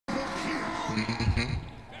Mm-hmm.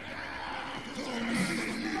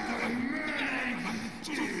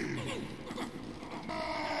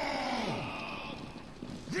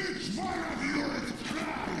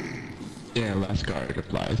 Yeah, last guard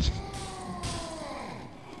applies.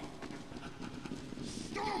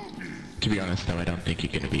 To be honest though, I don't think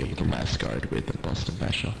you're gonna be able to last guard with the Boston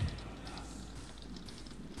Basho.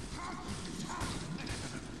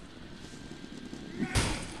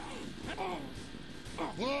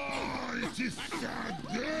 Oh, it is sad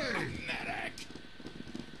day! Medic!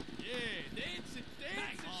 Yeah, dance it,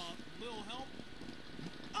 dance! Little help?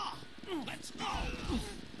 Ah! Let's go!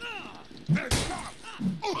 Let's go!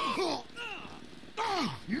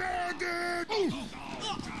 Medic!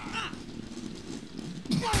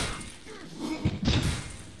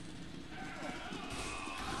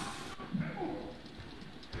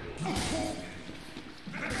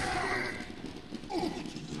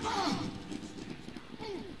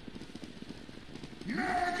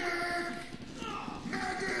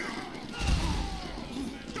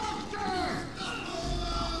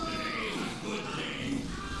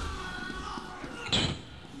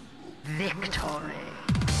 Victory.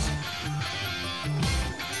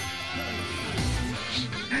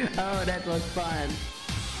 Oh, that was fun.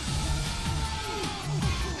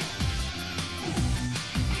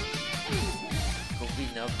 Kobe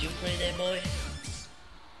knocked you play that boy?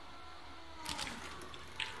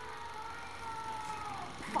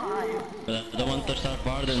 I don't want to start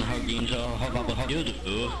warden hugging, so how about you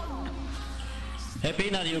do? Hey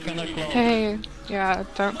Peanut, you cannot close. Hey, yeah,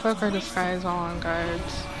 don't cloak or disguise while on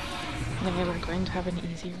guards. Then we're going to have an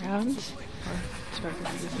easy round. Or sort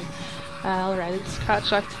of easy. Reds, crouch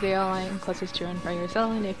shock to the L line, closest to and by your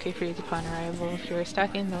cell, and AFK freeze upon arrival. If you are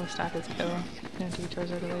stacking, no stack is kill. No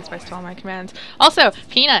detours or delays by still my commands. Also,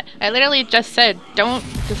 Peanut, I literally just said, don't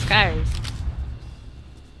disguise.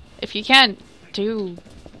 If you can't do,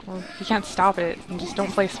 well, if you can't stop it, then just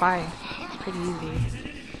don't play spy. It's pretty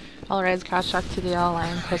easy. All reds, crouch shock to the L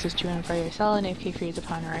line, closest to and by your cell, and AFK freeze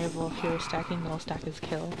upon arrival. If you are stacking, no stack is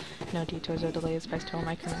kill. No detours or delays by still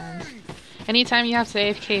my commands. Anytime you have to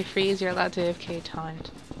AFK freeze, you're allowed to AFK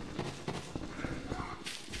taunt.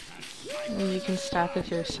 And you can stack with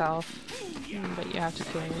yourself, but you have to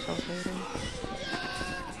kill yourself later.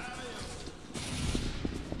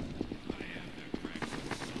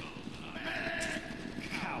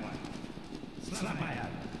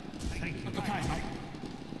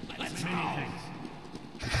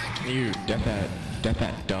 You death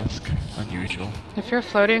at dusk. Unusual. If you're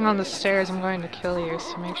floating on the stairs, I'm going to kill you,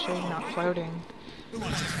 so make sure you're not floating.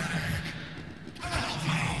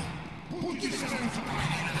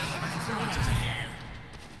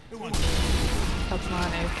 That's not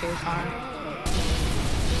an AFK song.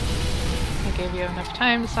 I gave you enough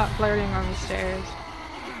time to stop floating on the stairs.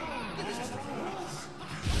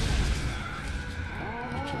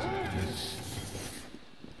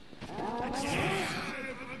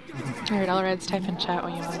 Alright, all reds, type in chat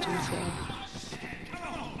what you want to do today.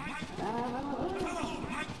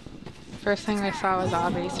 First thing I saw was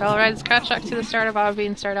Obby. So all reds, crouch shock to the start of Obby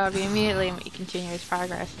and start Obby immediately and we continue its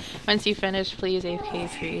progress. Once you finish, please AFK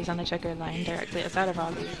freeze on the checkered line directly outside of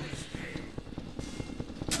Obby.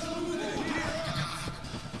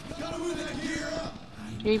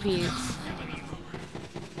 Repeats.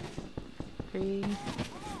 3,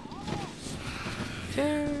 2,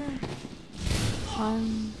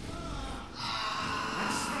 1.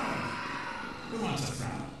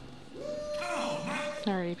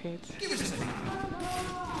 No repeats.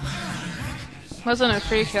 Wasn't a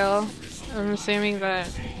free kill. I'm assuming that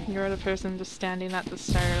you're the person just standing at the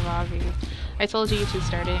start of Obby. I told you to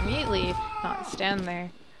start it immediately, not stand there.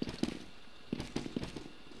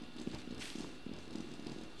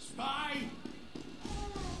 Spy!